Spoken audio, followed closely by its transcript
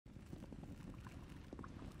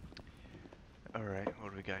Alright,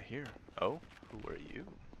 what do we got here? Oh, who are you?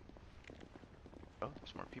 Oh,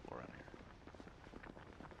 there's more people around here.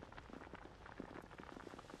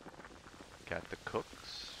 Got the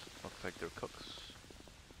cooks. Looks like they're cooks.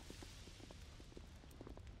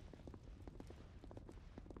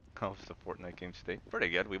 How's the Fortnite game today? Pretty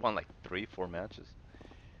good. We won like 3-4 matches.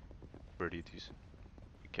 Pretty decent.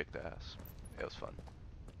 We kicked ass. It was fun.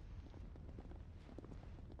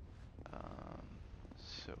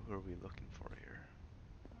 So who are we looking for here?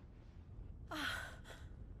 Ah,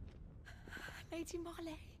 Lady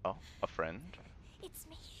Marley. Oh, a friend? It's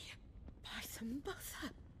me. By the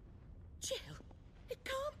mother. Jill, it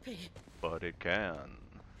can't be. But it can.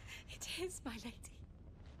 It is, my lady.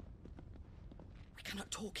 We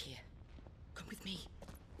cannot talk here. Come with me.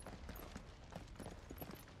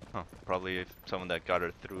 Huh, probably if someone that got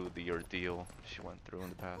her through the ordeal she went through in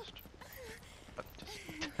the past. Just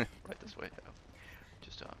right this way.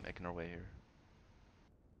 Just making our way here.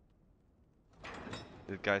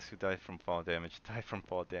 The guys who died from fall damage died from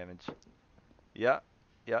fall damage. Yeah,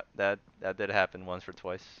 that did happen once or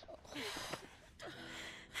twice.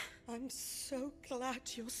 I'm so glad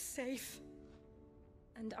you're safe.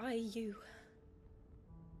 And you.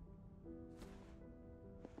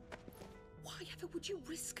 Why ever would you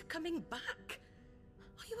risk coming back?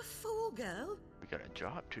 Are you a fool, girl? We got a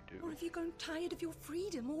job to do. Or have you grown tired of your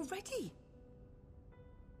freedom already?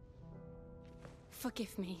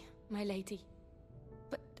 Forgive me, my lady,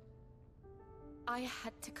 but I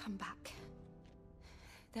had to come back.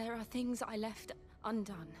 There are things I left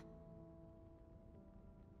undone.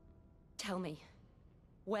 Tell me,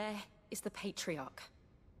 where is the Patriarch?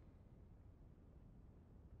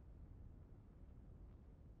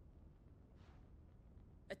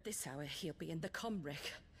 At this hour, he'll be in the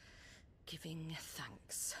Comric, giving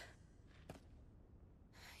thanks.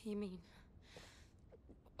 You mean...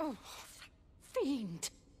 Oh, that fiend!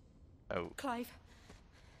 Oh. Clive,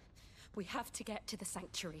 we have to get to the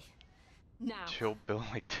sanctuary. Now. She'll build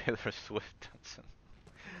like Taylor Swift.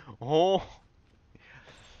 Oh!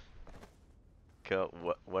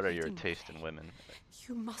 What are your Lady taste in Marley, women?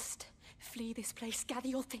 You must flee this place, gather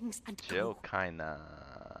your things, and Jill go. kinda...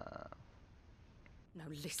 Now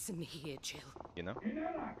listen here, Jill. You know?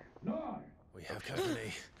 We have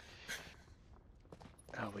company.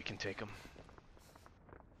 Oh, we can take him.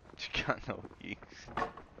 She got no ease.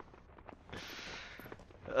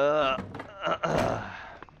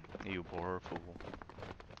 You poor fool.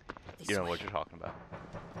 This You know way. what you're talking about.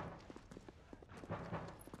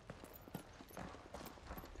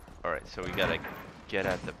 Alright, so we gotta get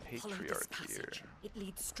at the Follow this Patriarch here. passage. It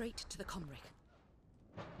leads straight to the Comric.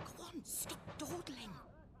 Go on, stop dawdling.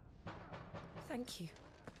 Thank you.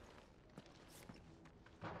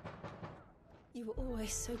 You were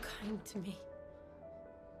always so kind to me.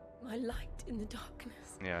 My light in the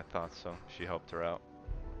darkness. Yeah, I thought so. She helped her out.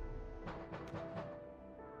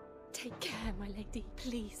 Take care, my lady,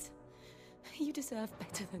 please. You deserve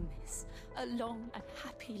better than this. A long and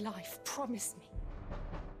happy life, promise me.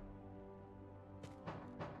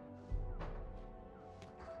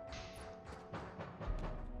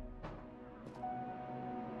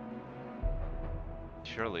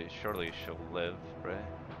 Surely she'll live, right?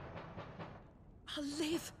 I'll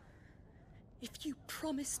live if you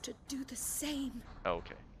promise to do the same. Oh,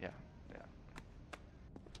 okay, yeah.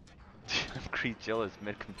 Creed Jill is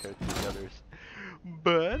mid compared to the others.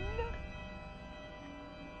 But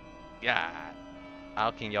yeah,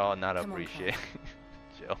 how can y'all not Come on, appreciate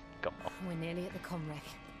Jill? Come on. We're nearly at the Comric.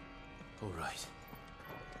 All right.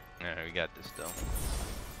 Alright, we got this though.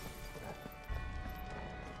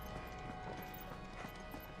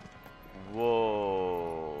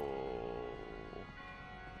 Whoa.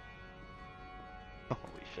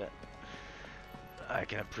 Holy shit. I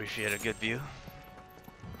can appreciate a good view.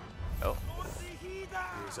 Oh.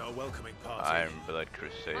 Here's our welcoming party. Iron Blood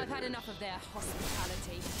Crusaders. I've had enough of their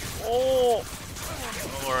hospitality. Oh!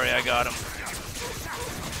 Don't worry, I got him.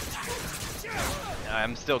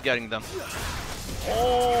 I'm still getting them.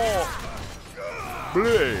 Oh!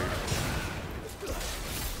 Blade!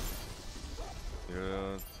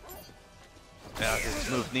 Yeah, this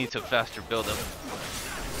move needs a faster build-up.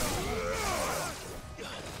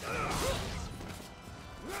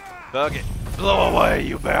 Bug it. Blow away,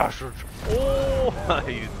 you bastard! Oh!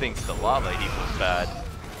 You think the lava heap was bad.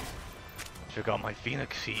 Check out my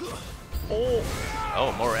Phoenix heat. Oh!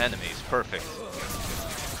 Oh, more enemies. Perfect.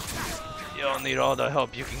 You'll need all the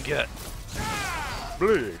help you can get.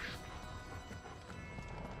 Please.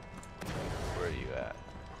 Where are you at?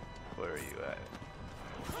 Where are you at?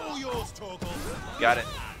 All yours, Torgal. Got it.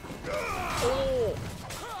 Oh!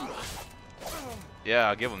 Yeah,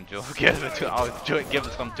 I'll give him, Joe. Give it to. Give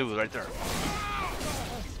him some too, right there.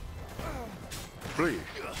 Please.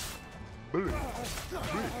 Please.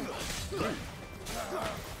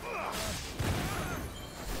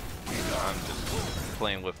 I'm just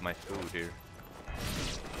playing with my food here.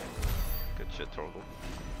 Good shit, Torgal.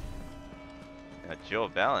 Yeah, Joe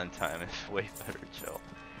Valentine is way better, Joe.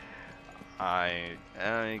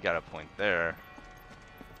 You got a point there.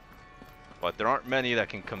 But there aren't many that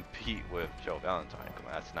can compete with Joe Valentine. Come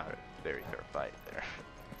on, that's not a very fair fight there.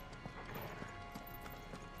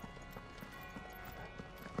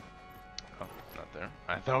 Oh, it's not there.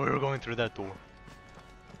 I thought we were going through that door.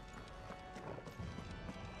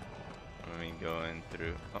 I mean, going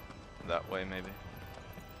through that way maybe.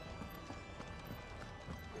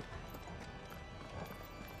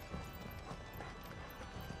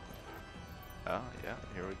 Oh yeah,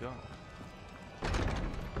 here we go.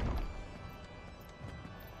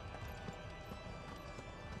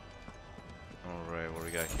 Alright, what do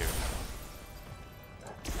we got here?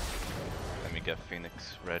 Let me get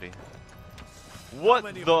Phoenix ready. What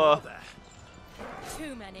the?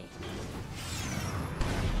 Too many.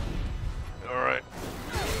 Alright,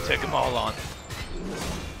 take them all on.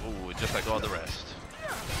 Ooh, just like all the rest.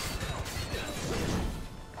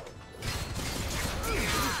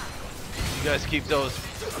 You guys keep those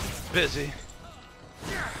busy.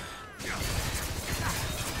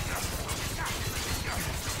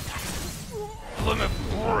 Limit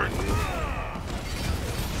break.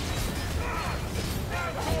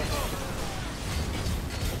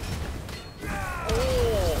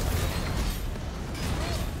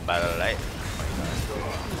 Battle light.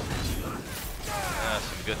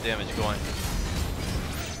 Some good damage going.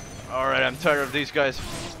 Alright, I'm tired of these guys.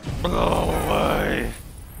 Blow away.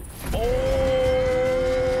 Oh!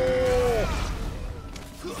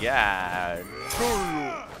 Yeah.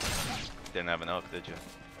 Didn't have enough, did you?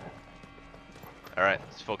 Alright,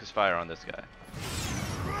 let's focus fire on this guy.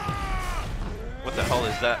 What the hell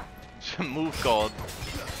is that move called?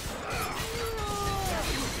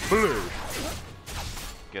 Blue.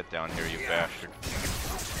 Get down here, you bastard.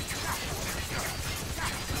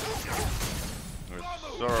 Yes,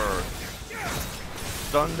 sir.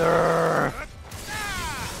 Thunder!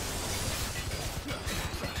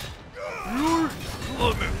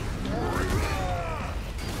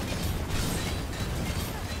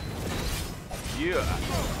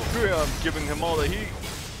 Yeah, I'm giving him all the heat.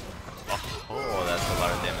 Oh, that's a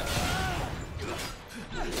lot of damage.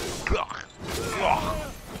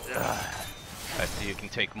 I see you can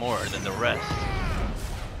take more than the rest.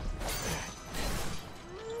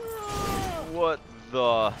 What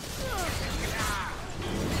the?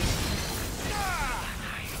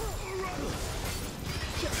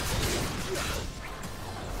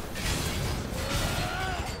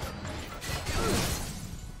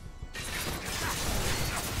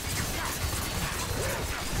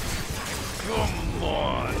 Come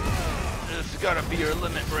on. This has gotta be your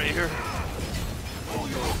limit right here.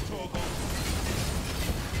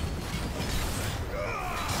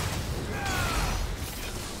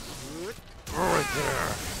 Right there.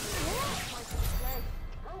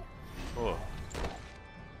 Oh.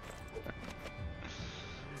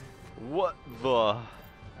 What the?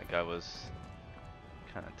 That guy was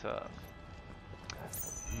kind of tough.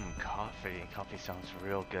 Coffee. Coffee sounds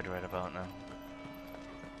real good right about now.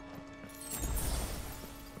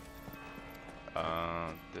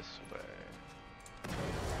 This way.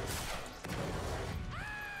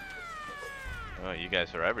 Oh, you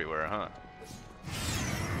guys are everywhere, huh?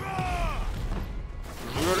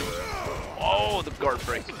 Oh, the guard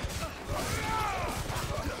break.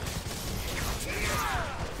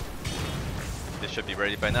 This should be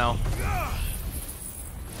ready by now.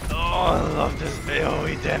 Oh, I love this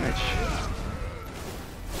AoE damage.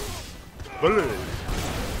 Blaze.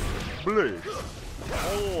 Blaze.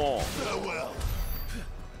 Oh.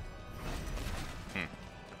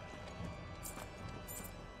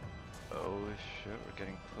 Oh shit, we're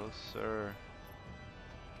getting closer.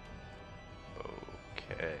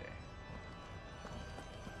 Okay.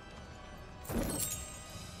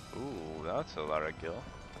 Ooh, that's a lot of gil.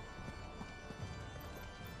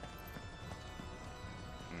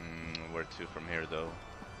 Where to from here though?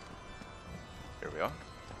 Here we are.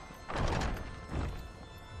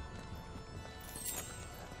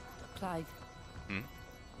 Clive.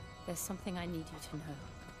 There's something I need you to know.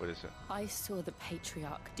 What is it? I saw the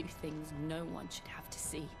Patriarch do things no one should have to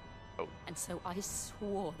see. Oh. And so I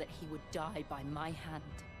swore that he would die by my hand.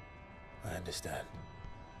 I understand.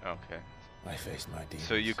 Okay. I faced my demons.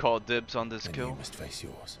 So you call dibs on this and kill? You must face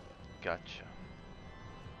yours. Gotcha.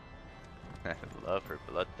 I love her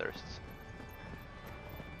bloodthirsts.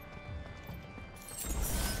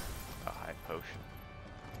 potion.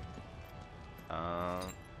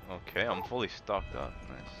 Okay, I'm fully stocked up.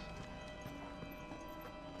 Nice.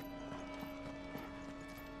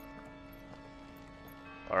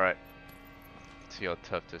 Alright. Let's see how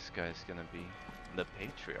tough this guy's gonna be. The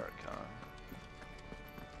Patriarch, huh?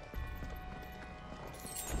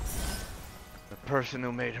 The person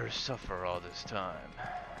who made her suffer all this time.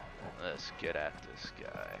 Let's get at this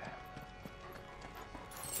guy.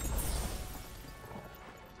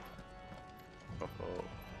 Oh,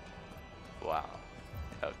 wow.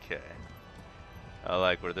 Okay. I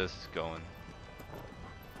like where this is going.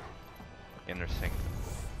 Inner Sanctum.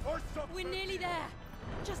 We're nearly there.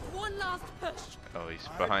 Just one last push. Oh, he's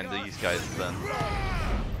behind these guys then.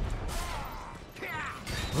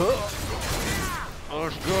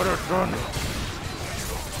 Let's get it done.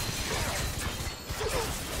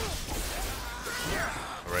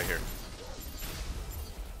 Right here.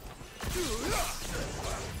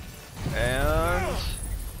 And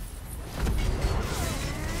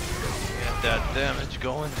get that damage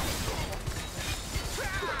going.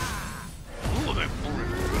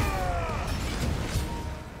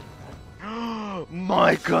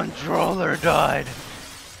 My controller died.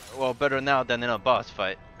 Well, better now than in a boss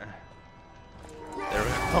fight. There we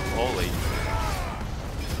go. Holy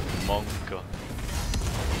monka.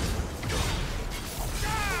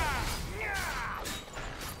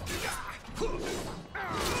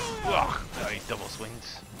 Ugh, I double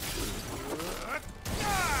swings.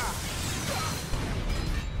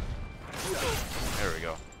 There we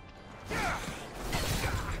go.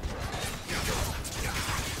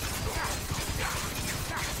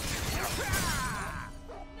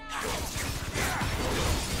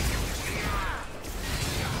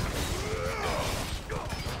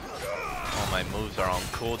 All my moves are on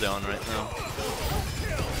cooldown right now.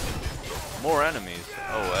 More enemies.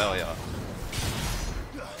 Oh hell yeah.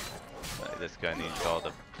 This guy needs all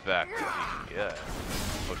the back that he can get.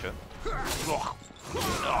 Oh shit. Oh,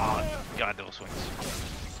 God, those swings.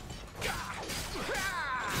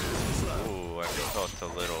 Ooh, I felt a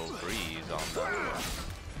little breeze on that.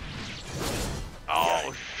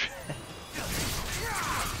 Oh shit.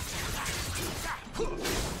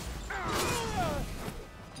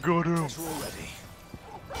 Got him.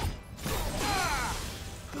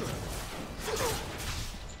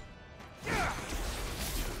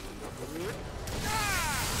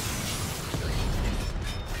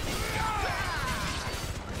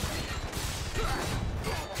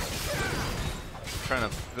 Trying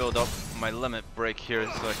to build up my limit break here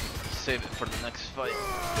so I can save it for the next fight.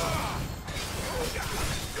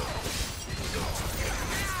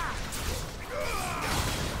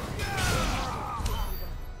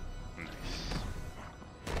 Nice.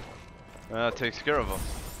 That takes care of him.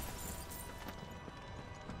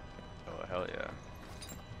 Oh hell yeah.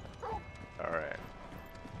 Alright.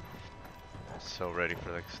 So ready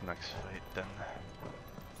for this next fight then.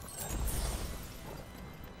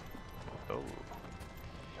 Oh.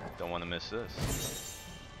 Don't want to miss this.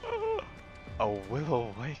 A Will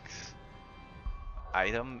O' Wisps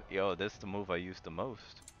item? Yo, this is the move I use the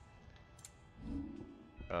most.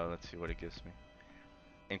 Let's see what it gives me.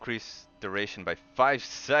 Increase duration by 5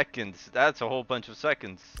 seconds. That's a whole bunch of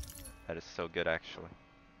seconds. That is so good actually.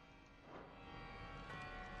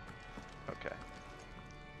 Okay.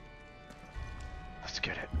 Let's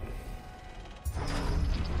get it.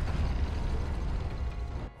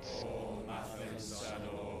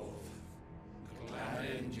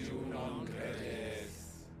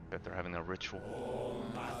 Bet they're having a ritual.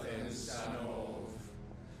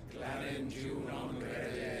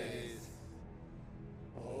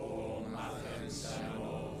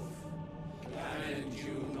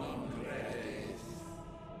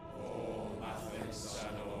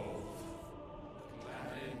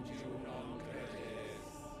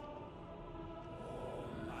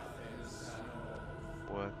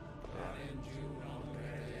 What?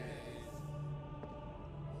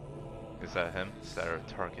 Is that him? Is that our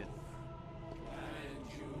target?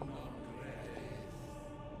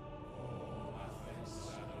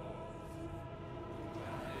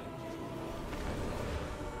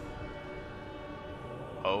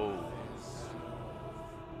 Oh.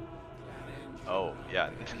 Oh,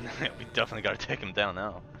 yeah. We definitely gotta take him down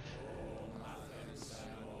now.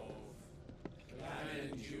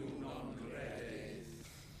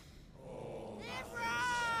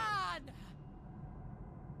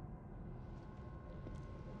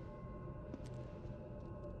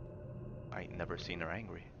 I ain't never seen her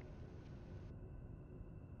angry.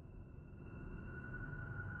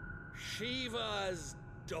 Shiva's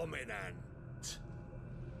dominant.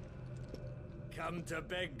 come to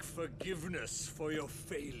beg forgiveness for your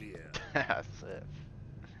failure. That's it.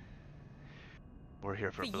 We're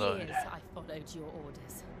here for For blood. years, I followed your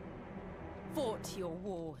orders, fought your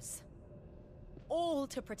wars, all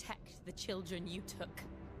to protect the children you took,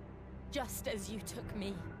 just as you took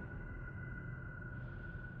me.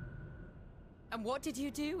 And what did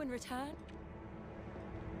you do in return?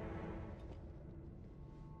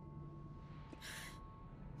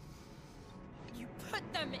 You put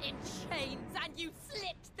them in chains and you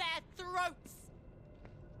slit their throats!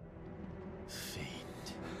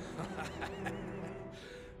 Fiend.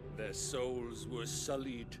 Their souls were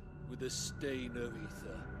sullied with the stain of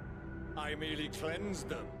ether. I merely cleansed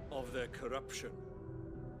them of their corruption.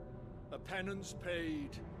 A penance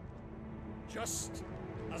paid, just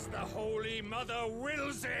as the Holy Mother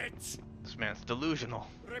wills it! This man's delusional.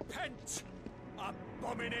 Repent,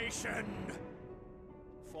 abomination!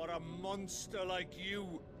 For a monster like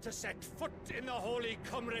you to set foot in the Holy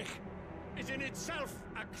Cymric is in itself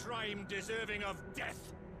a crime deserving of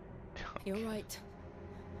death. You're right.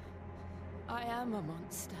 I am a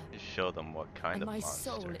monster. Show them what kind And of my monster.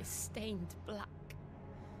 soul is stained black.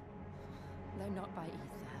 Though not by ether.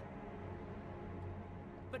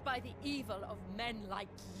 But by the evil of men like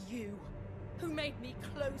you, who made me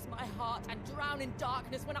close my heart and drown in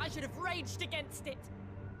darkness when I should have raged against it.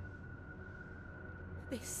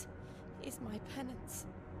 This is my penance.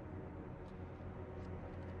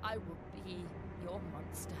 I will be your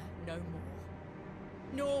monster no more.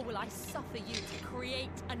 Nor will I suffer you to create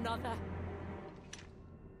another.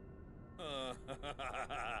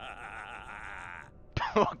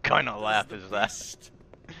 What kind of laugh Does is the that? beast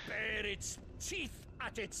bare its teeth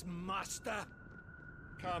at its master?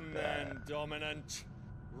 Come then, dominant.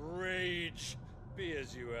 Rage, be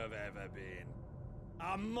as you have ever been.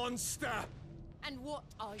 A monster! And what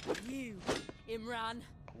are you, Imran?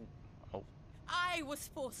 Oh. I was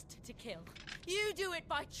forced to kill. You do it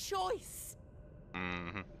by choice.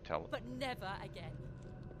 Mm-hmm. Tell him. But never again.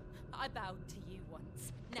 I bowed to you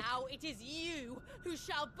once. Now it is you who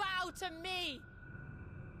shall bow to me.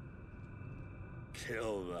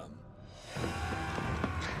 Kill them.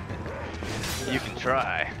 You can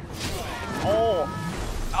try. Oh!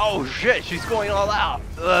 Oh shit, she's going all out!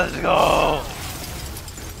 Let's go!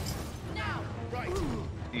 Now! Right.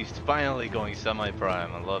 He's finally going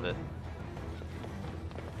semi-prime, I love it.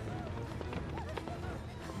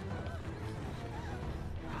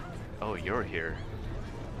 Oh, you're here.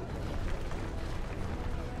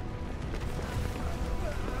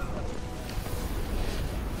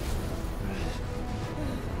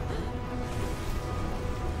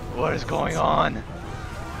 What is going on?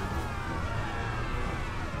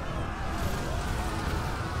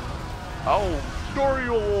 Oh,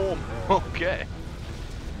 Dario! Okay.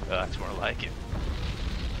 That's more like it.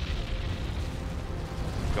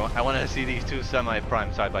 I want to see these two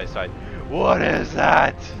semi-prime side by side. What is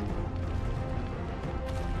that?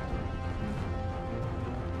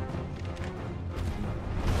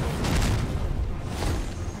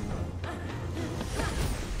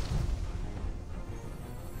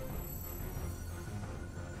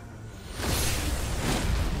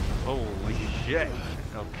 Holy shit.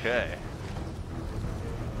 Okay.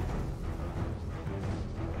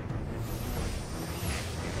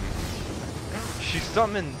 She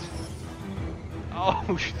summoned.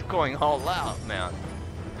 Oh, she's going all out, man.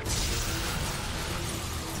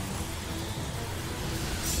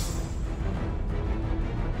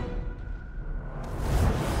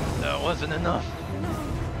 That wasn't enough.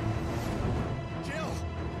 Jill!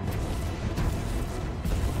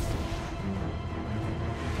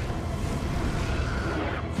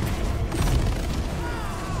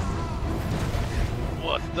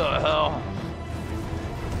 What the hell?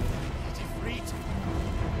 Defeat!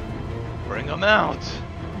 Bring him out.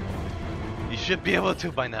 You should be able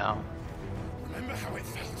to by now. Remember how it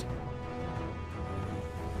felt?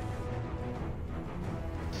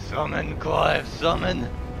 Summon, Clive, summon.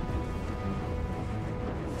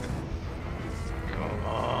 Come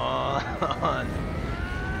on.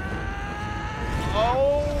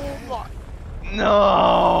 Oh my.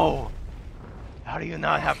 No. How do you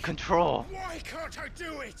not have control? Why can't I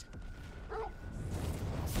do it?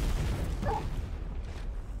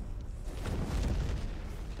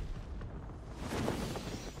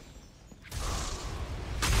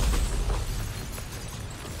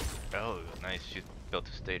 Oh, nice. She built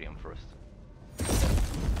a stadium for us.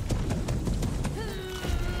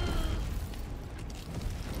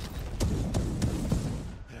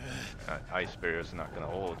 Ice barrier's not gonna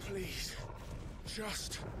hold. Please.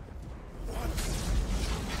 Just once.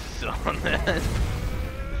 Summon.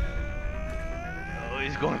 Oh,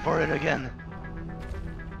 he's going for it again.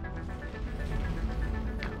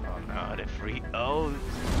 Not a free. Oh, the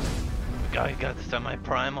guy got the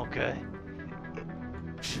semi-prime. Okay.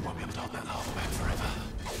 She won't be able to hold that lava back forever.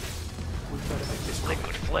 We've got to make this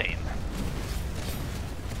Liquid flame.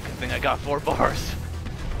 Good thing I got 4 bars.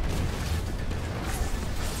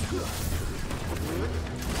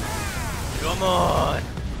 Come on.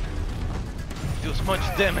 Do as much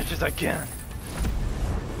damage as I can.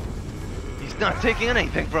 He's not taking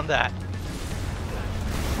anything from that.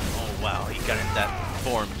 Oh wow, he got in that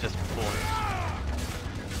form just before.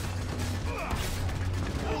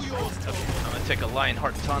 Okay, I'm gonna take a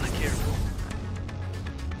Lionheart tonic here.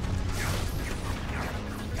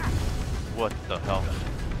 What the hell?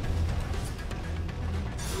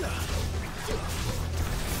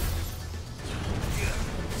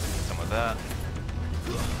 Some of that.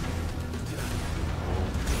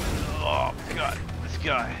 Oh god, this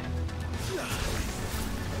guy.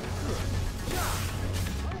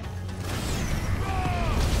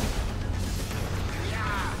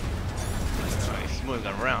 He's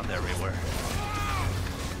moving around everywhere.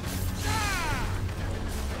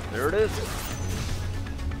 There it is.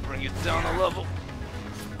 Bring it down a level.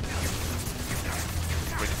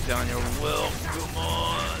 Bring it down your will. Come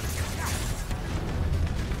on.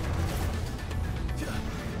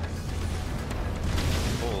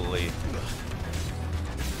 Holy.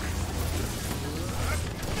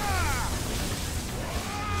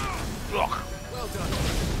 Ugh. Well done.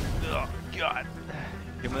 Oh, God.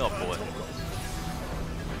 Give me up, boy.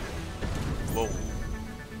 Whoa.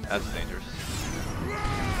 That's dangerous.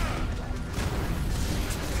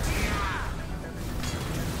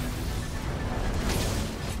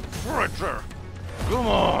 Right there. Come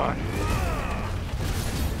on.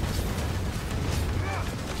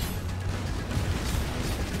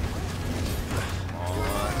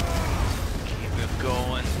 Keep it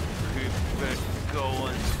going. Keep it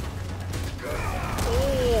going.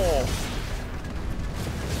 Oh!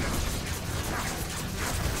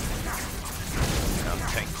 Now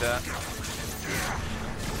tank that.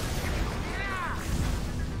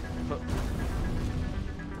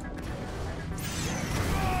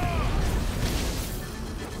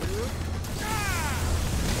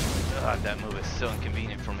 God, that move is so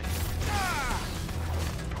inconvenient for me.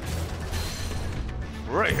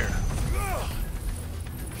 Right here.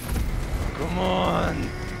 Come on.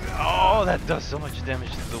 Oh, that does so much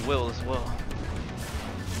damage to the will as well.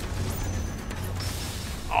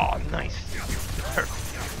 Oh, nice. Perfect.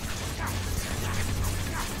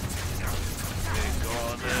 Take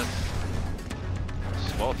all this.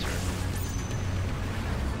 Swelter.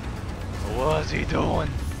 What's he doing?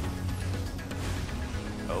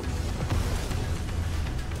 Oh.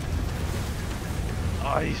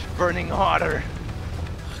 Oh, he's burning hotter.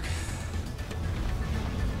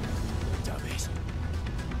 dummies.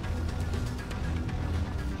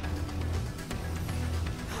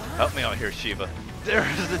 Help me out here, Shiva.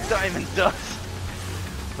 There's the diamond dust.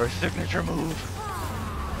 Her signature move.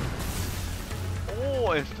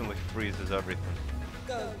 Oh, instantly freezes everything.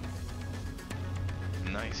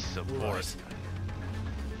 Nice support. Right.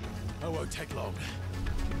 I won't take long.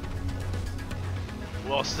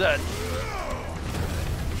 Well said.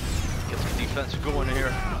 Get some defense going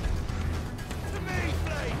here.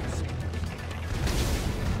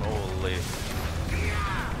 Holy.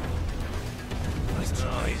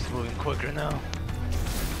 Oh, he's moving quicker now.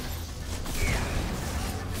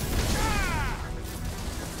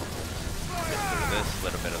 Little bit of this,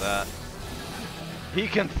 little bit of that. He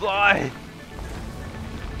can fly!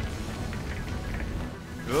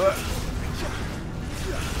 Good.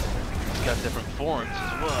 He's got different forms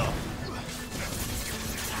as well.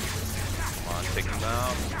 Come on, take him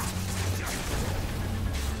out.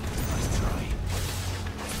 Nice try.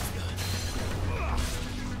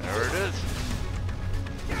 There it is.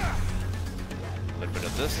 A little bit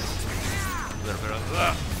of this. A little bit of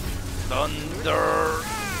that. Thunder.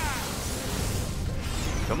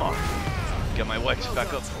 Come on. Get my wax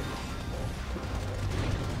back up.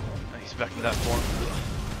 He's back in that form.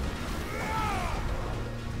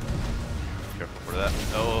 Careful for that.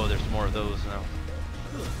 Oh, there's more of those now.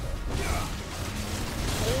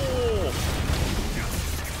 Oh!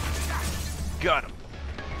 Got him.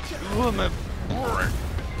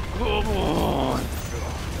 Come on.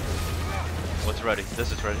 What's ready?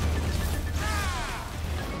 This is ready.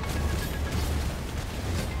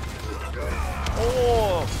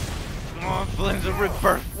 Oh! Come on, Flames of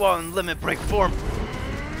Rebirth 1, limit break form.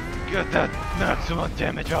 Get that maximum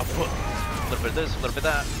damage output. A little bit of this, a little bit of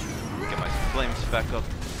that. Get my flames back up.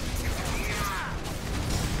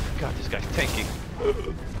 God, this guy's tanking.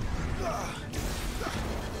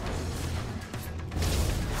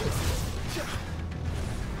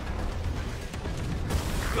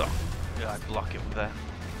 I block it with that.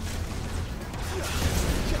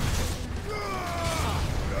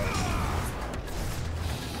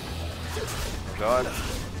 Oh god.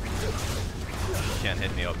 Can't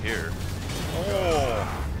hit me up here. Oh!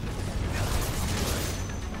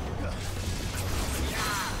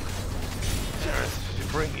 Just to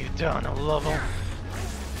bring you down a level.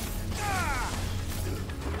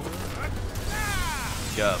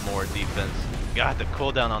 Got more defense. God, the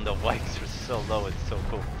cooldown on the Wikes are so low, it's so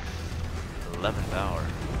cool. 11th hour.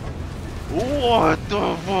 What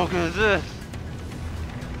the fuck is this?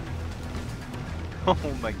 Oh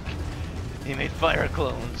my god. He made fire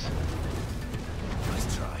clones.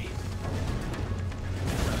 Nice try.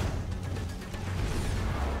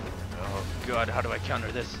 Oh god, how do I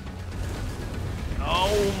counter this?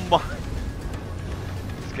 Oh my.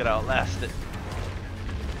 Let's get outlasted.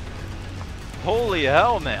 Holy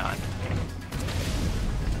hell, man.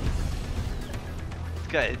 This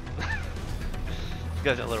guy.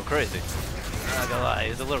 This guy's a little crazy. I'm not gonna lie,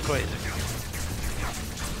 he's a little crazy.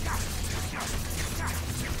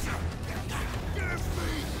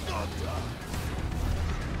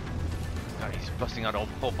 God, he's busting out a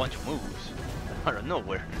whole bunch of moves out of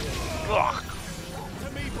nowhere. Ugh. To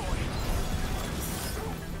me, boy.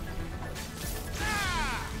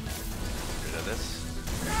 Rid of this.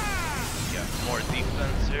 Got more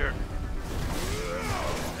defense here.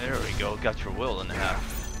 There we go, got your will in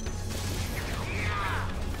half.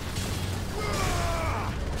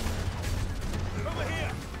 Over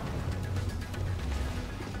here.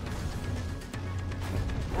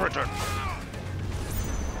 Return.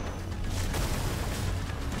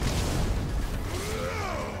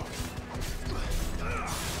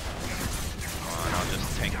 Come on, I'll just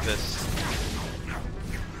tank this.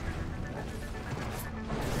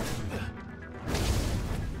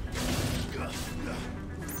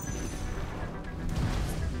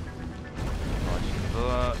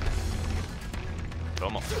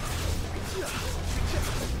 Come on. There's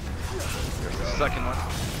the second one.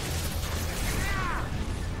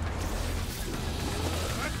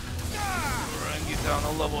 Bring you down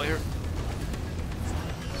a level here.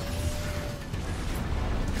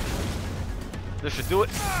 This should do it.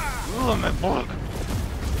 Oh, my block.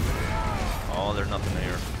 Oh, there's nothing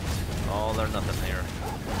here. Oh, there's nothing here.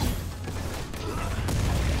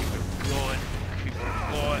 Keep it going. Keep it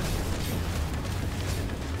going.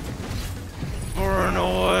 Burn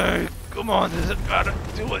away! Come on, does it gotta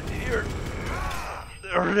do it here?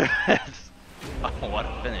 There it is! Oh, what a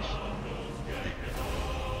finish.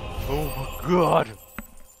 Oh my god!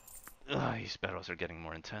 These battles are getting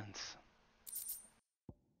more intense.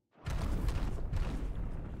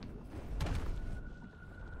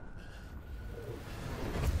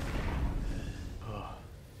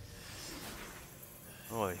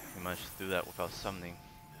 Boy, we managed to do that without summoning.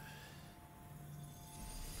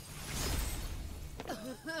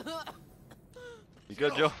 You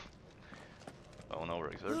good, Joe? Don't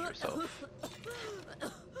overexert yourself.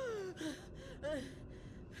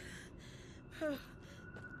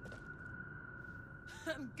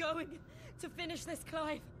 I'm going to finish this,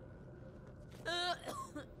 Clive.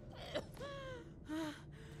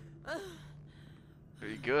 Are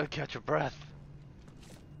you good? Catch your breath.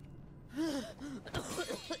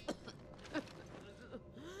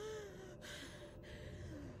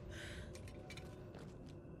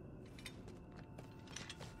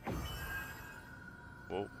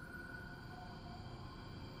 Whoa.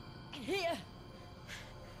 Here.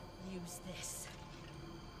 Use this.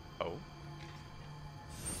 Oh.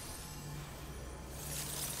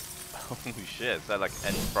 Holy shit, is that like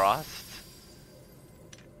End Frost?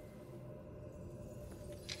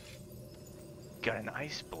 Got an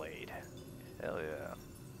ice blade. Hell yeah.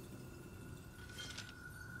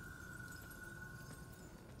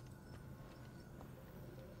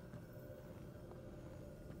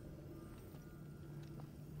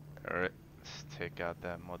 Alright, let's take out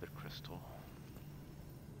that mother crystal.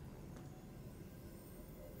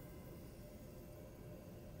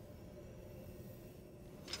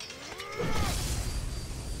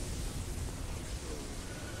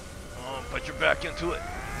 Oh, put your back into it.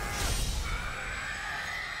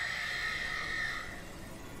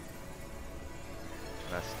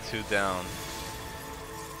 That's 2 down.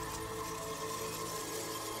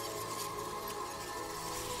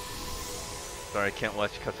 Sorry, I can't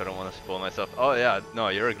watch because I don't want to spoil myself. Oh yeah, no,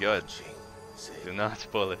 you're good. Do not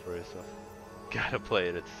spoil it for yourself. Gotta play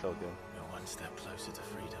it, it's so good. We're one step closer to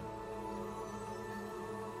freedom.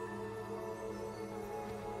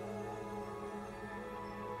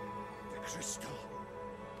 The crystal.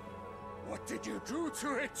 What did you do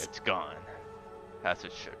to it? It's gone. As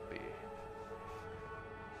it should be.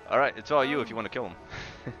 Alright, it's all you if you want to kill him.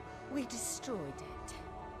 We destroyed it.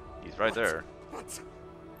 He's right there. What?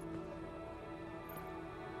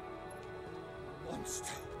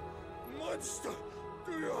 Monster! Monster!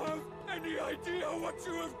 Do you have any idea what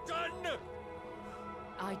you have done?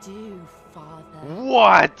 I do, Father.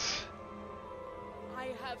 What? I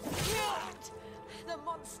have killed the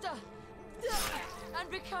monster and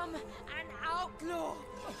become an outlaw.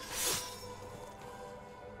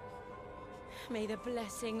 May the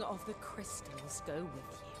blessing of the crystals go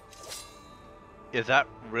with you. Is that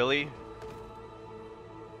really?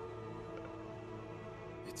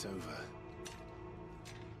 It's over.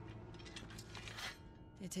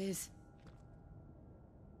 It is.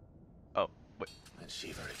 Oh, wait. And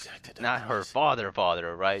Shiva exacted a Not her price. father,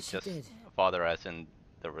 right? She Just did. father as in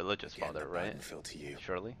the religious Again, father, the right? burden fell to you.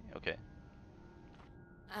 Surely? Okay.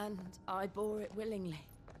 And I bore it willingly.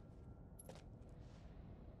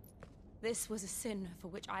 This was a sin for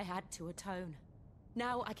which I had to atone.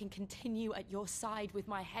 Now I can continue at your side with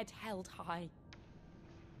my head held high.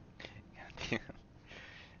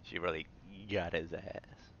 She really got his ass.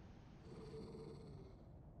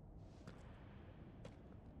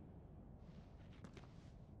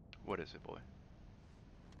 What is it, boy?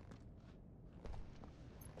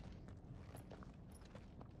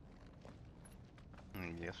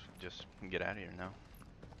 Yes, just get out of here now.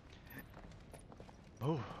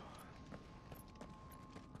 Oh.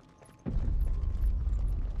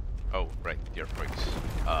 Oh, right, the earthquakes.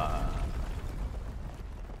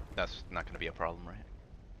 That's not gonna be a problem, right?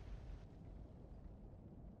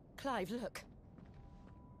 Clive, look.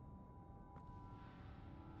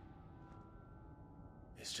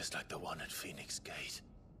 It's just like the one at Phoenix Gate.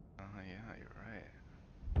 Oh, yeah, you're right.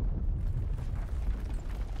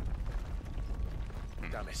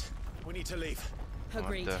 Damn it. We need to leave.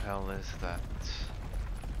 Agreed. What the hell is that?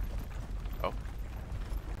 Oh.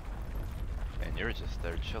 And you're just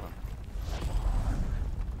there chilling.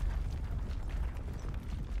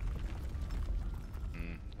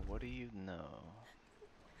 What do you know?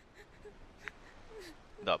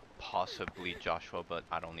 The possibly Joshua, but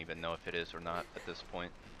I don't even know if it is or not at this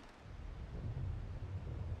point.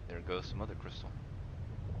 There goes some other crystal.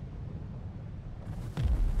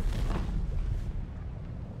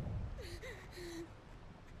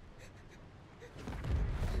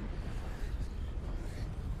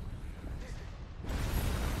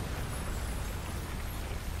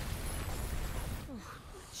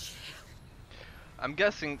 I'm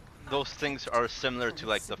guessing those things are similar to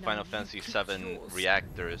like the Final Fantasy VII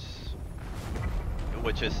reactors,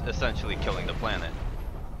 which is essentially killing the planet.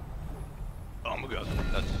 Oh my god,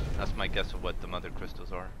 that's my guess of what the mother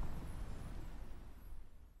crystals are.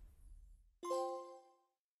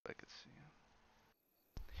 I could see.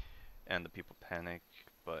 And the people panic,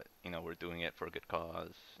 but you know we're doing it for a good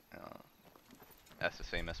cause. That's the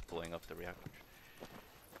same as blowing up the reactor.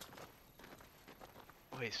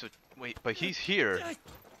 Wait, but he's here.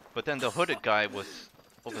 But then the hooded guy was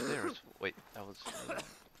over there. Wait, that was.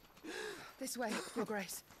 This way, Your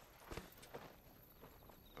Grace.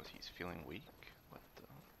 Was he's feeling weak? What the?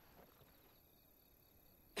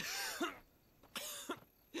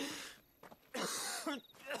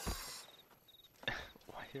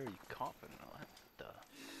 Why are you coughing? What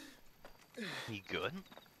the? He good?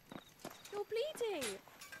 You're bleeding.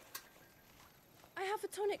 I have a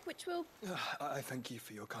tonic which will... I thank you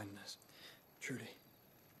for your kindness, truly.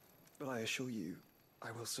 But I assure you,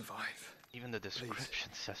 I will survive. Even the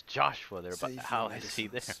description says Joshua there, but Save how your is he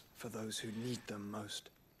there? medicines for those who need them most.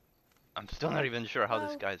 I'm still not even sure how this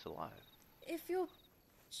Well- guy's alive. If you're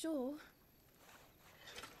sure...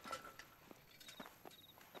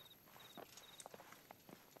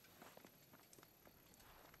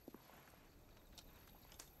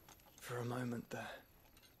 For a moment there,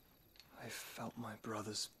 I felt my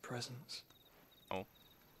brother's presence. Oh,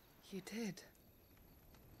 You did.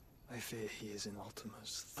 I fear he is in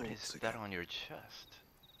Ultima's what thoughts is again. that on your chest?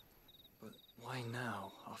 But why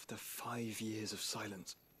now, after 5 years of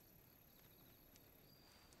silence?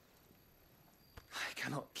 I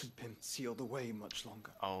cannot keep him sealed away much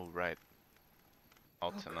longer. Oh, right.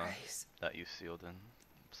 Ultima Grace. that you sealed in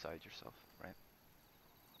beside yourself, right?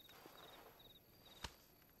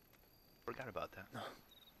 Forgot about that. No,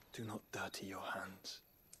 do not dirty your hands.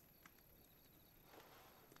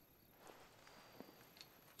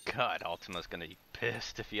 God, Ultima's gonna be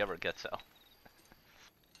pissed if he ever gets out.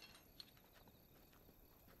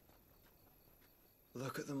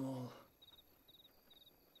 Look at them all.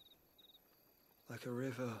 Like a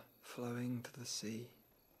river flowing to the sea.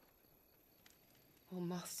 Or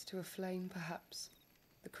moths to a flame, perhaps.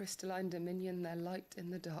 The crystalline dominion, their light in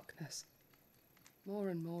the darkness. More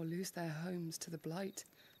and more lose their homes to the Blight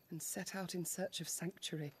and set out in search of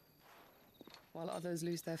sanctuary, while others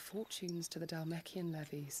lose their fortunes to the Dhalmekian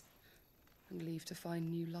levies and leave to find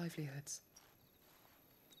new livelihoods.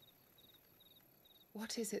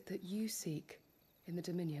 What is it that you seek in the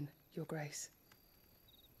Dominion, Your Grace?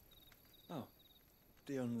 Oh,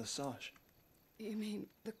 Dion Lesage. You mean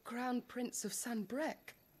the Crown Prince of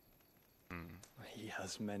Sanbreque? He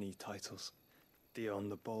has many titles. Dion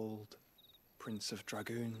the Bold, Prince of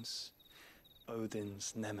Dragoons,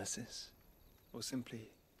 Odin's Nemesis, or simply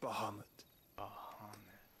Bahamut.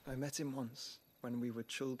 I met him once, when we were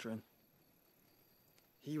children.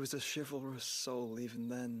 He was a chivalrous soul even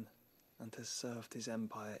then, and has served his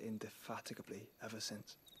empire indefatigably ever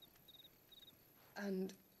since.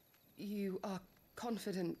 And you are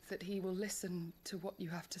confident that he will listen to what you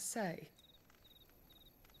have to say?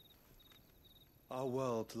 Our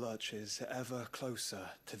world lurches ever closer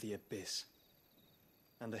to the abyss,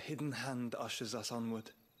 and a hidden hand ushers us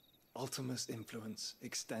onward. Ultima's influence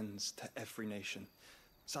extends to every nation,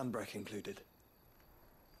 Sanbreque included.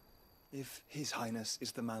 If His Highness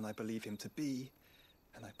is the man I believe him to be,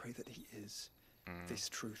 and I pray that he is, this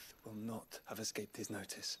truth will not have escaped his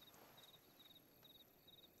notice.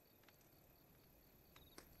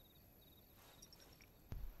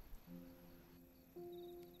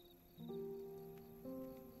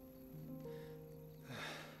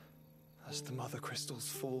 As the mother crystals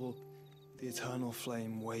fall, the eternal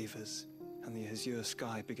flame wavers, and the azure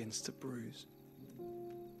sky begins to bruise.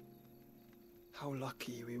 How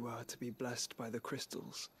lucky we were to be blessed by the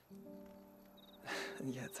crystals,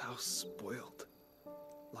 and yet how spoiled.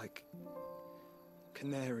 Like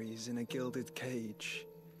canaries in a gilded cage,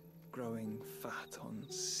 growing fat on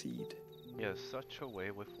seed. Yes, such a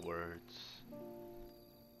way with words.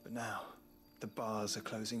 But now, the bars are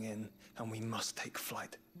closing in, and we must take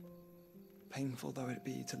flight. Painful though it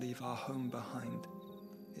be to leave our home behind,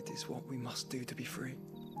 it is what we must do to be free.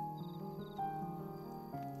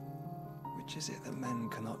 Which is it that men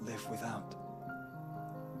cannot live without?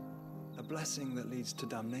 A blessing that leads to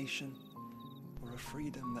damnation, or a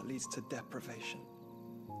freedom that leads to deprivation?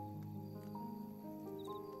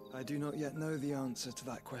 I do not yet know the answer to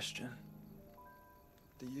that question.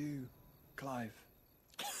 Do you, Clive?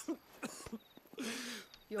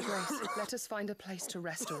 Your Grace, let us find a place to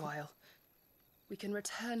rest a while. We can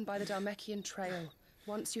return by the Dhalmekian trail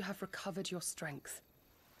once you have recovered your strength.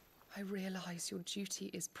 I realize your duty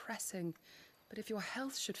is pressing, but if your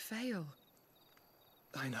health should fail...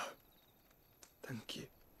 I know. Thank you,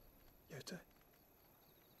 Yote.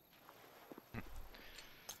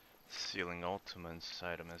 Sealing Ultima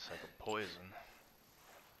inside him is like a poison.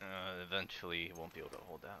 Eventually he won't be able to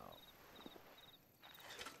hold out.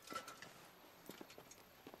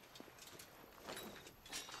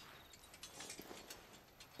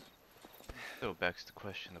 So begs the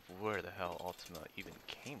question of where the hell Ultima even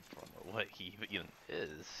came from, or what he even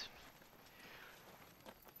is.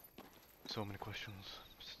 So many questions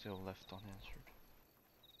still left unanswered.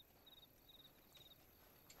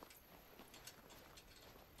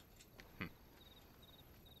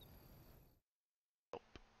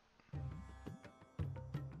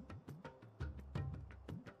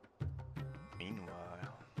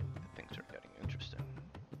 Meanwhile, things are getting interesting.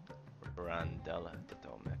 Randella, the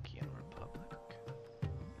Dhalmekian Republic.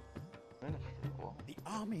 The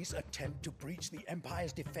army's attempt to breach the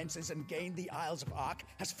Empire's defenses and gain the Isles of Ark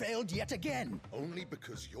has failed yet again. Only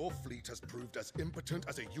because your fleet has proved as impotent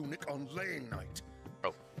as a eunuch on laying night.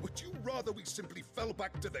 Oh. Would you rather we simply fell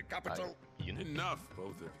back to the capital? Enough,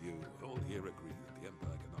 both of you. All here agree that the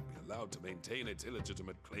Empire cannot be allowed to maintain its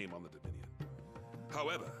illegitimate claim on the Dominion.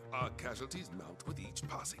 However, our casualties mount with each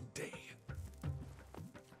passing day.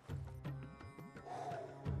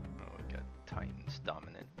 Oh, we got Titans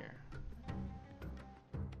dominant here.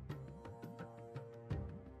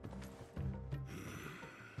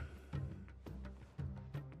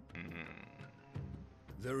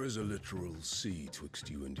 There is a literal sea twixt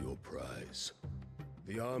you and your prize.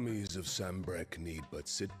 The armies of Sanbreque need but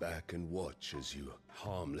sit back and watch as you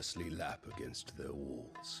harmlessly lap against their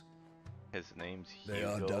walls. His name's Hugo. They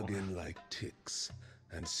are dug in like ticks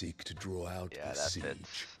and seek to draw out the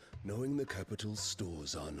siege, knowing the capital's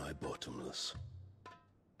stores are nigh bottomless.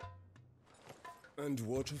 And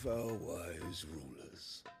what of our wise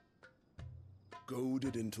rulers?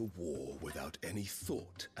 Goaded into war without any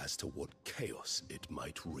thought as to what chaos it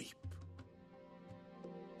might reap.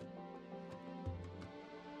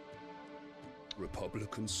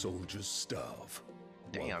 Republican soldiers starve,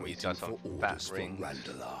 while Damn, he's waiting got for some orders fat rings. from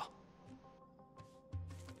Randalar.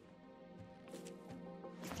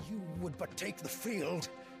 If you would but take the field,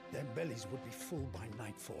 Their bellies would be full by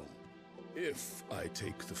nightfall. If I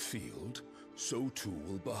take the field, so too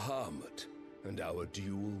will Bahamut, and our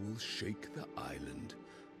duel will shake the island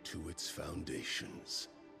to its foundations.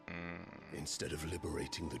 Instead of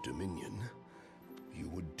liberating the Dominion, you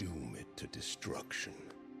would doom it to destruction.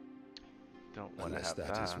 Don't want to Unless have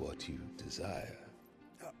that that. is what you desire.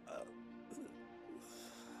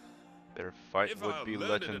 Their fight If would our be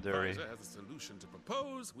learned legendary. advisor has a solution to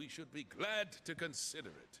propose, we should be glad to consider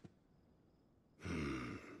it.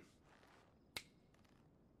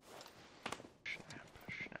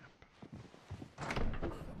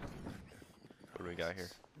 What do we got here?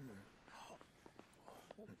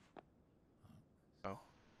 Oh.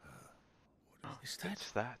 Is that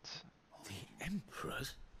What's that? the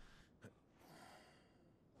Emperor's?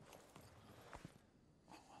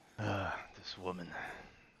 This woman.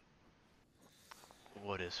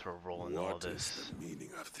 What is her role in all What is this? the meaning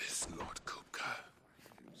of this, Lord Kupka?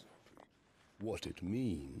 What it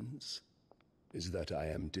means is that I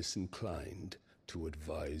am disinclined to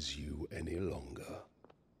advise you any longer.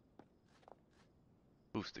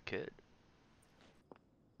 Who's the kid?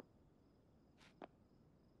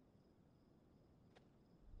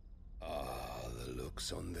 Ah, the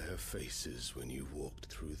looks on their faces when you walked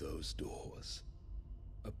through those doors.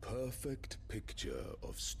 A perfect picture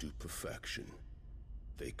of stupefaction.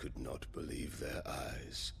 They could not believe their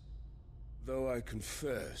eyes. Though I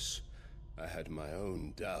confess, I had my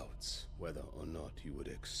own doubts whether or not you would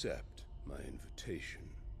accept my invitation.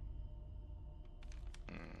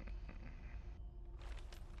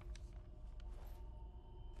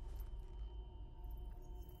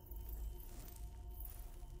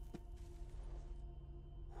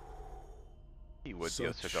 He would be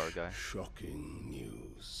a cigar guy. Shocking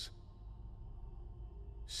news.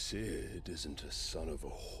 Sid isn't a son of a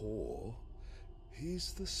whore.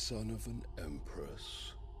 He's the son of an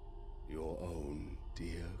empress. Your own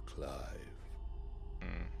dear Clive.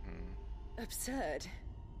 Absurd.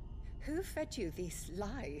 Who fed you these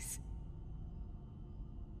lies?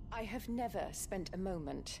 I have never spent a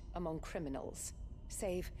moment among criminals,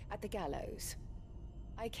 save at the gallows.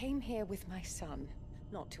 I came here with my son,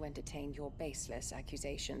 not to entertain your baseless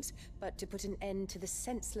accusations, but to put an end to the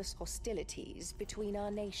senseless hostilities between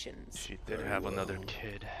our nations. She did Very have another well.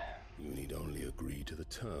 kid. You need only agree to the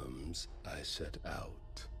terms I set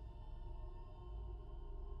out.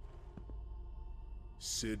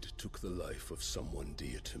 Sid took the life of someone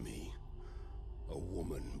dear to me. A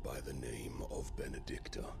woman by the name of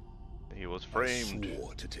Benedicta. He was framed. I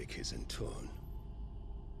swore to take his in turn.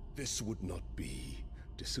 This would not be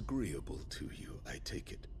disagreeable to you, I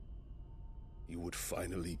take it. You would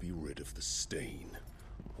finally be rid of the stain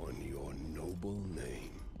on your noble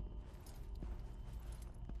name.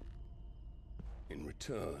 In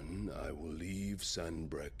return, I will leave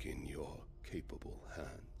Sanbreque in your capable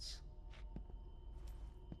hands.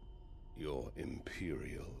 Your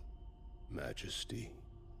Imperial Majesty.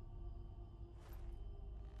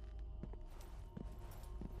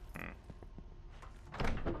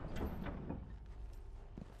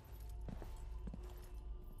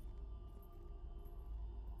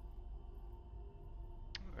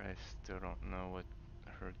 I still don't know what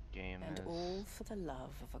her game And is. all for the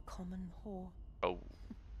love of a common whore. Oh.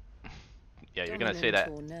 Yeah, you're gonna say that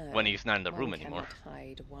Dominant or when nerd, he's not in the room one anymore. cannot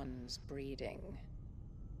hide one's breeding.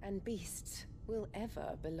 And beasts will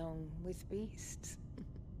ever belong with beasts.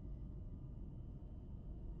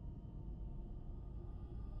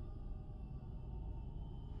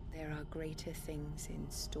 There are greater things in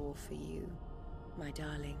store for you, my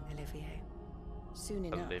darling Olivier. Soon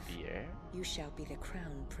enough, Olivier? you shall be the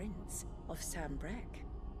crown prince of Sanbreque.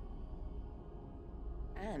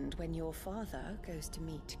 And when your father goes to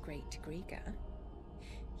meet Great Griga,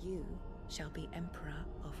 you shall be emperor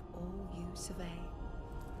of all you survey.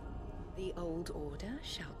 The old order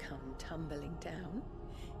shall come tumbling down,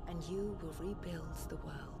 and you will rebuild the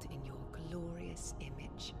world in your glorious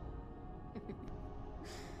image.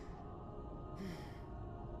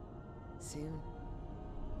 Soon.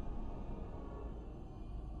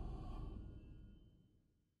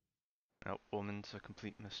 That woman's a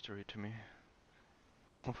complete mystery to me.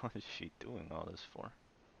 What is she doing all this for?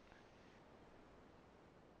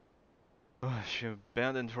 She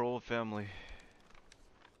abandoned her whole family.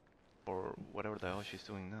 Or whatever the hell she's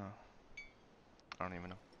doing now. I don't even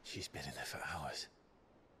know. She's been in there for hours.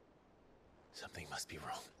 Something must be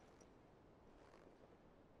wrong.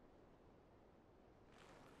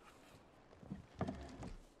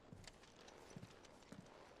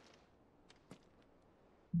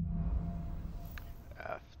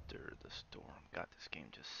 After the storm. God, this game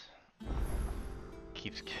just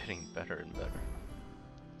keeps getting better and better.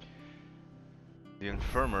 The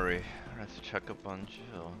infirmary. Let's check up on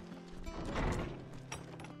Jill.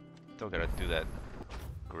 Still gotta do that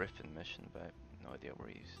Griffin mission, but I have no idea where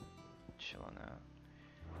he's chilling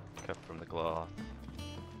at. Cut from the cloth.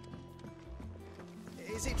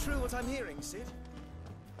 Is it true what I'm hearing, Sid?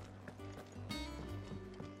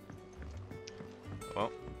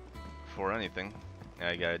 Well, before anything,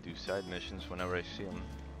 I gotta do side missions whenever I see them.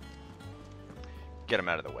 Get him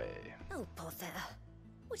out of the way. Oh, bother.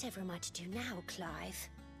 Whatever am I to do now, Clive?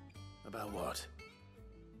 About what?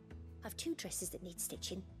 I've 2 dresses that need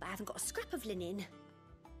stitching, but I haven't got a scrap of linen.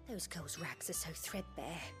 Those girls' rags are so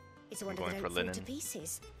threadbare. It's a wonder they don't fall to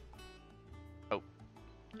pieces. Oh.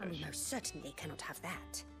 And we most certainly cannot have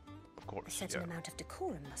that. Of course, a certain amount of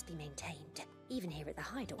decorum must be maintained, even here at the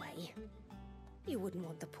hideaway. You wouldn't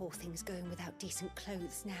want the poor things going without decent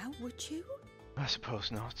clothes now, would you? I suppose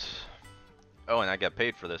not. Oh, and I got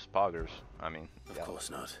paid for this, poggers. I mean, of course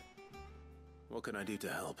not. What can I do to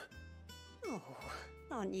help? Oh,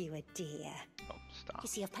 aren't you a dear? Oh, stop. You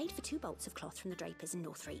see, I've paid for 2 bolts of cloth from the drapers in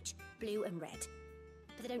Northreach, blue and red.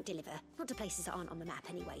 But they don't deliver, not to places that aren't on the map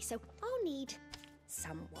anyway, so I'll need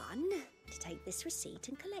someone to take this receipt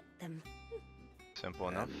and collect them. Simple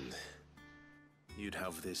enough. And you'd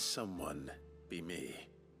have this someone be me.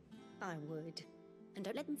 I would. And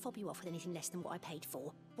don't let them fob you off with anything less than what I paid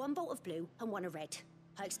for. 1 bolt of blue and 1 of red.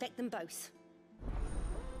 I expect them both.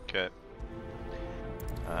 Okay.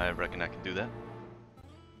 I reckon I can do that.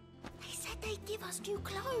 They said they'd give us new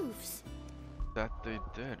clothes. That they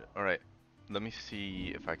did. Alright. Let me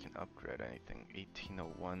see if I can upgrade anything.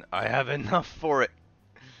 1801. I have enough for it.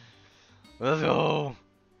 Let's go.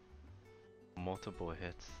 Multiple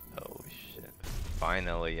hits. Oh shit.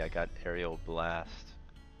 Finally, I got Aerial Blast.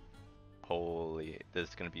 Holy, this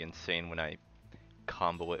is gonna be insane when I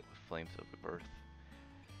combo it with Flames of the Birth.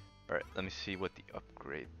 Alright, let me see what the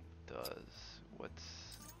upgrade does. What's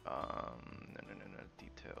no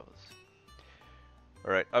details.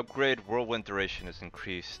 Alright, upgrade whirlwind duration is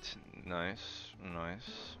increased. Nice,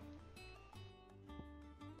 nice.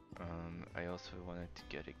 I also wanted to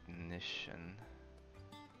get ignition.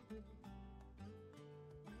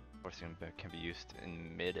 Forcing back can be used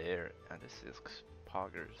in mid-air, and this is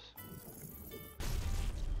poggers.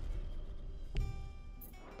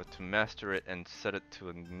 But to master it and set it to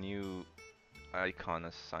a new icon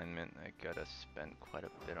assignment, I gotta spend quite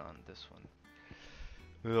a bit on this one.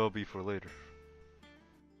 It'll be for later.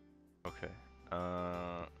 Okay,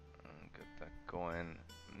 get that going.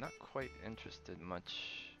 I'm not quite interested much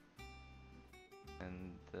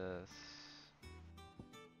in this.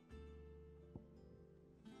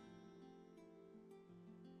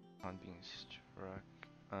 On being struck,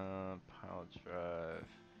 pile drive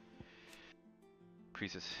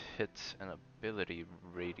increases hits and ability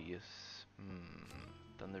radius.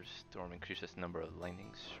 Thunderstorm increases number of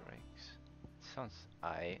lightning strikes. Sounds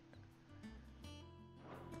aight.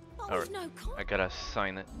 Alright, I gotta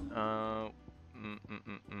assign it.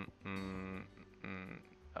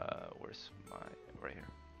 Where's my right here?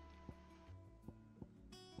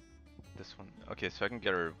 This one. Okay, so I can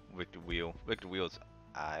get her Wicked Wheel. Wicked Wheel's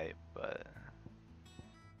I, but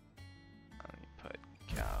let me put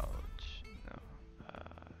gouge. No,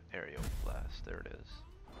 aerial blast. There it is.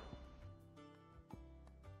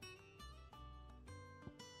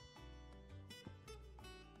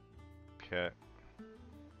 Okay.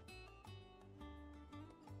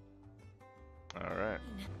 All right.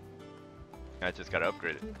 I just gotta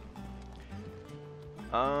upgrade it.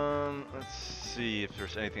 Let's see if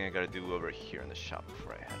there's anything I gotta do over here in the shop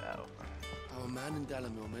before I head out. Our man in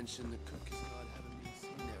Dalamil mentioned the cook is glad haven't been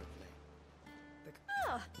seen there of late.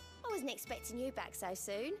 Oh, I wasn't expecting you back so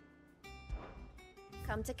soon.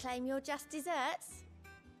 Come to claim your just desserts?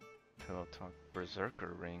 Pillow Talk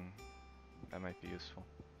Berserker Ring. That might be useful.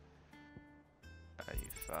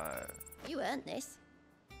 95. You earned this.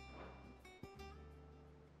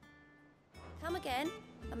 Come again.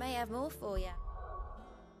 I may have more for you.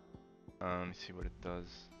 Let me see what it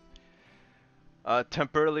does.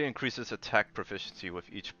 Temporarily increases attack proficiency with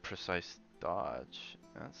each precise dodge.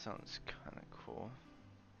 That sounds kind of cool.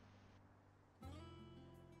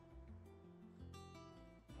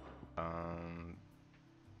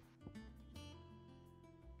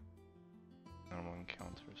 Normal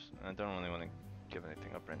encounters. I don't really want to give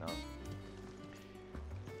anything up right now.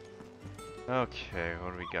 Okay,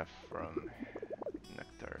 what do we got from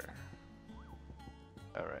Nectar?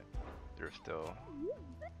 Alright, there's still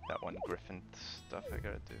that one Griffin stuff I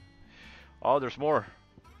gotta do. Oh, there's more!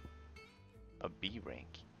 A B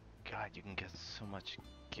rank. God, you can get so much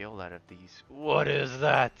gil out of these. What is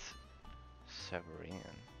that?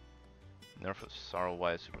 Severian. Nerf of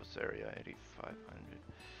Sorrowwise Rosaria 8500.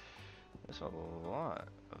 There's a lot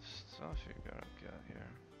of stuff you gotta get here.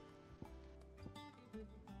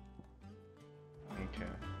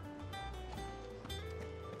 Okay.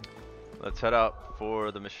 Let's head out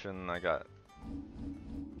for the mission I got.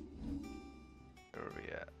 Where are we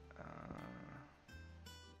at?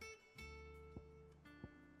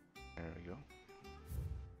 There we go.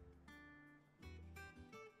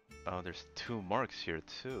 Oh, there's 2 marks here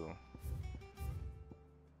too.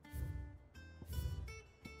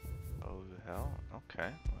 Oh hell,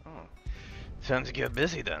 okay. Oh. Time to get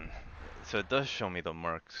busy then. So it does show me the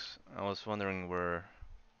marks. I was wondering where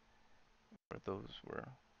those were.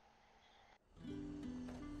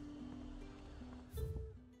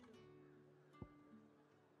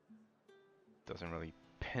 Doesn't really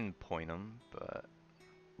pinpoint them, but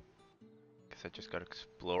guess I just gotta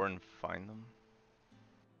explore and find them.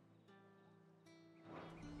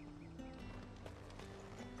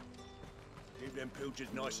 Keep them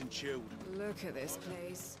pilchers nice and chilled. Look at this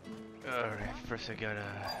place. Alright, first I gotta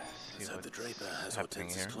see So what's the Draper has happening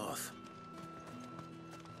Hortense's here. cloth.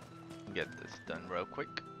 Get this done real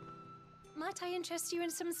quick. Might I interest you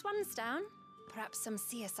in some swansdown? Perhaps some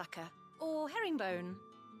seersucker or herringbone?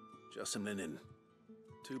 Just some linen.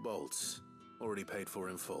 2 bolts. Already paid for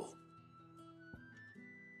in full.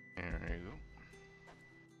 There you go.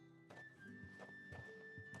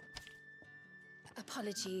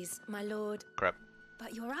 Apologies, my lord, Crap.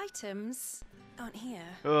 but your items aren't here.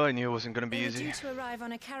 Oh, I knew it wasn't gonna be They were easy. due to arrive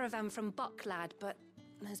on a caravan from Boklad, but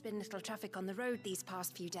there's been little traffic on the road these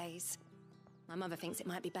past few days. My mother thinks it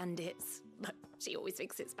might be bandits, but she always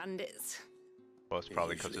thinks it's bandits. Well, it's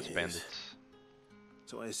probably because usually it's is. bandits.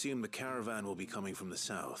 So I assume the caravan will be coming from the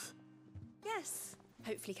south. Yes,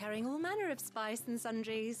 hopefully carrying all manner of spice and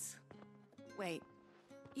sundries. Wait,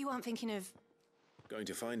 you aren't thinking of... Going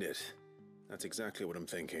to find it. That's exactly what I'm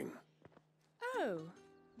thinking. Oh,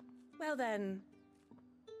 well then,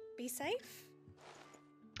 be safe.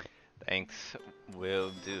 Thanks,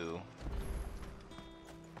 will do.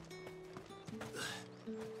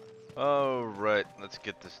 Alright, let's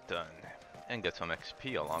get this done. And get some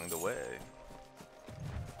XP along the way.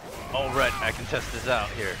 Alright, I can test this out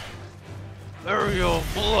here. Aerial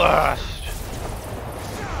blast!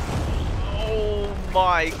 Oh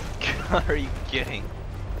my god, are you kidding?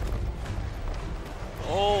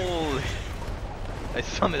 Holy! I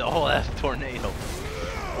summoned a whole ass tornado.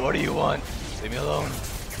 What do you want? Leave me alone.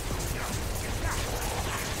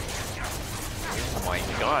 Oh my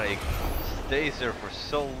god, it stays there for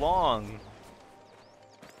so long.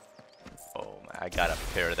 Oh man, I gotta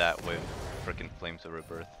pair that with frickin' Flames of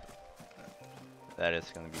Rebirth. That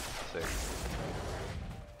is gonna be sick.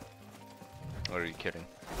 Or are you kidding?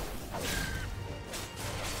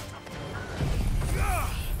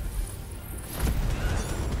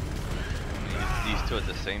 Use these two at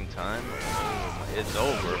the same time? Oh my, it's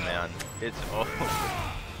over, man. It's over.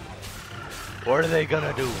 What are they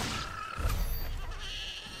gonna do?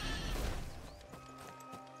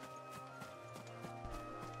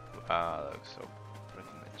 Wow, that looks so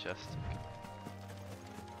freaking majestic.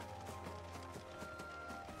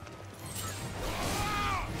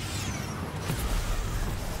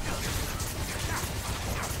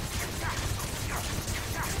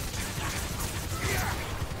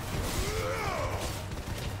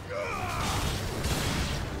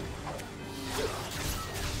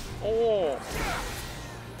 Oh!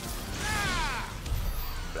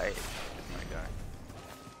 Blade, my guy.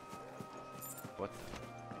 What the?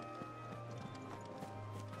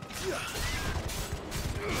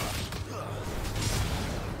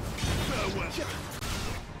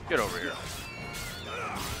 Get over here.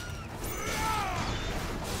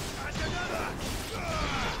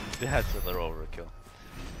 That's a little overkill.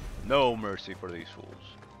 No mercy for these fools.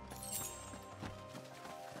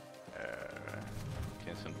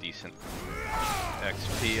 Getting some decent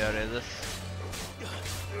XP out of this.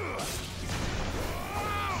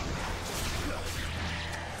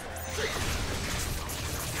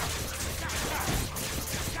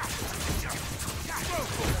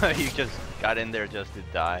 You just got in there just to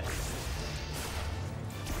die.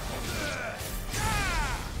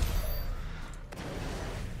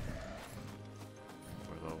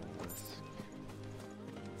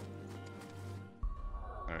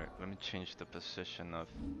 Alright, let me change the position of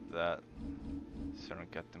that so I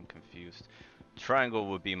don't get them confused. Triangle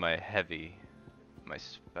would be my heavy, my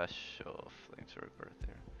special Flames of Rebirth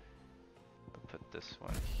there. I'll put this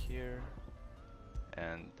one here,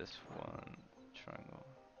 and this one, triangle.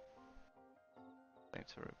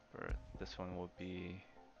 Flames of Rebirth. This one will be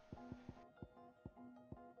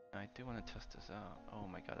I do want to test this out. Oh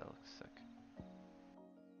my god, that looks sick.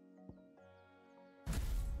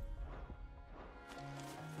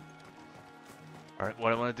 Alright,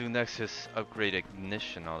 what I want to do next is upgrade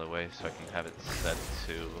ignition all the way so I can have it set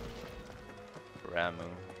to Ramu.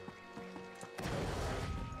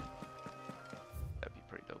 That'd be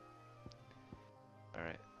pretty dope.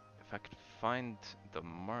 Alright, if I could find the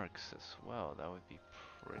marks as well, that would be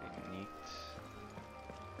pretty neat.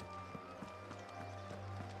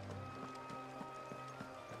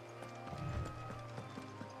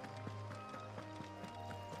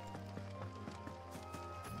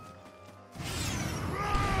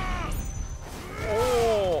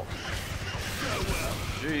 Oh!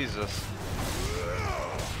 Jesus.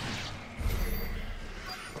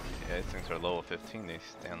 Yeah, these things are low 15, they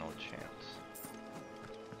stand no chance.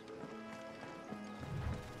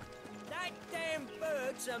 That damn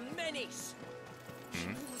bird's a menace.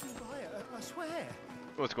 Hmm? I swear.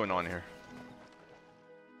 What's going on here?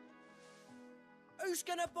 Who's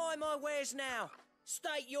gonna buy my wares now?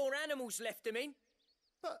 State your animals left them in.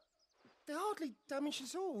 But they're hardly damaged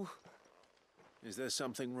at all. Is there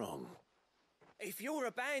something wrong? If you're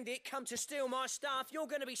a bandit come to steal my stuff, you're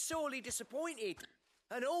gonna be sorely disappointed.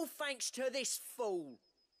 And all thanks to this fool.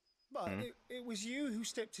 But it was you who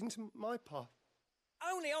stepped into my path.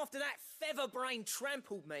 Only after that featherbrain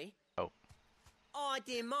trampled me. Oh. I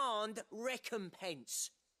demand recompense,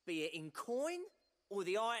 be it in coin or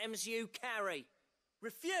the items you carry.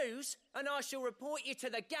 Refuse, and I shall report you to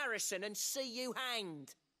the garrison and see you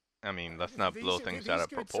hanged. I mean, let's not blow things out of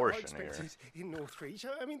proportion here. In Northreach,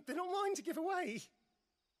 I mean, they're not mine to give away.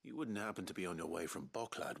 You wouldn't happen to be on your way from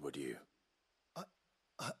Boklad, would you?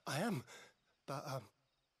 I am, but did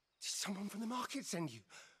someone from the market send you?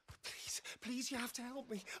 Please, you have to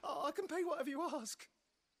help me. I can pay whatever you ask.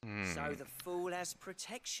 So the fool has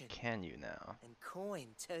protection. Can you now? And coin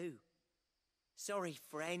too. Sorry,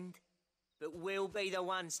 friend, but we'll be the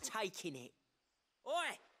ones taking it.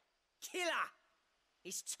 Oi, killer!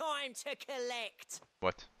 It's time to collect.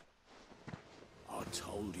 What? I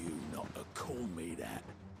told you not to call me that.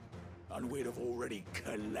 And we'd have already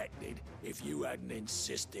collected if you hadn't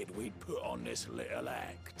insisted we'd put on this little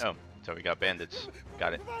act. Oh, so we got bandits.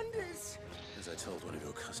 Got it. Bandits! As I told one of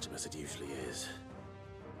your customers, it usually is.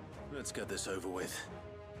 Let's get this over with.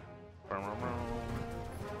 I'll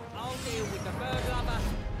deal with the bird lover.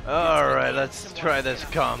 Alright, let's try this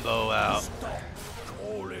combo out. Stop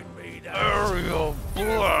calling me that. There we go.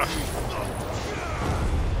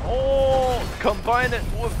 Oh, combine it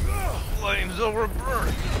with flames over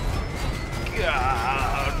bird.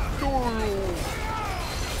 God.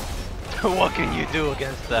 What can you do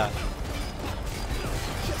against that?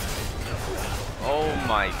 Oh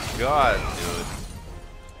my god, dude.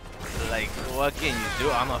 Like, what can you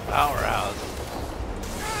do? I'm a powerhouse.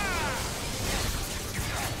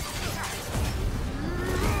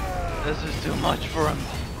 This is too much for him.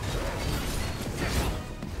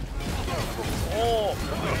 Oh,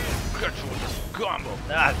 catch you with this combo.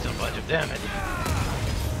 That's a bunch of damage.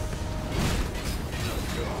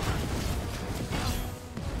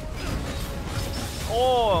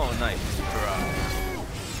 Oh, nice try.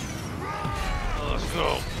 Let's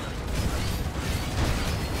go.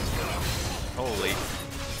 Holy.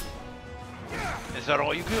 Is that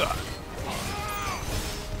all you got?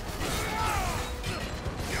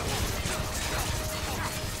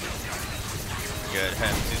 Get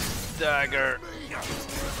him to stagger.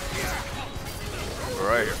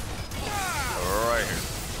 Right here. Right here.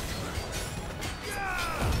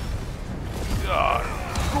 God.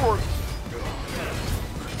 Gordon.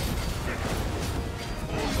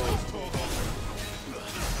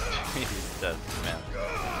 Jesus, man.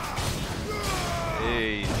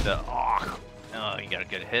 Jesus. Oh, you got a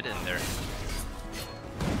good hit in there.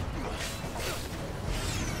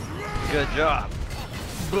 Good job.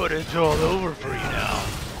 But it's all over for you now.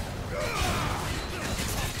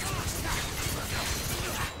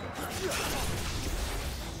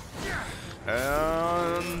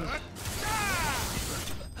 And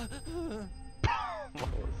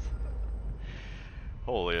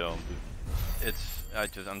holy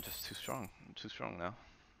I'm just too strong. I'm too strong now.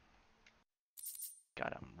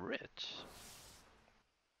 God, I'm rich.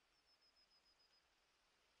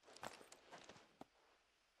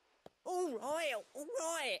 All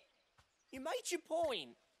right. You made your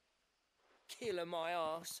point. Killer my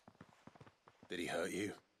ass. Did he hurt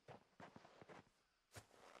you?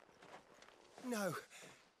 No,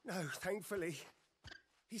 thankfully.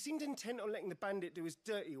 He seemed intent on letting the bandit do his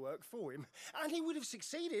dirty work for him, and he would have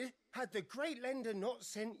succeeded had the Great Lender not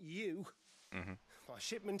sent you. My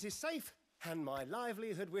shipment is safe, and my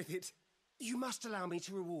livelihood with it. You must allow me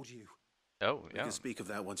to reward you. Oh, We yeah. can speak of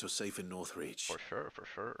that once you're safe in Northreach. For sure, for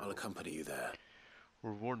sure. I'll accompany you there.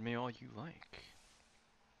 Reward me all you like.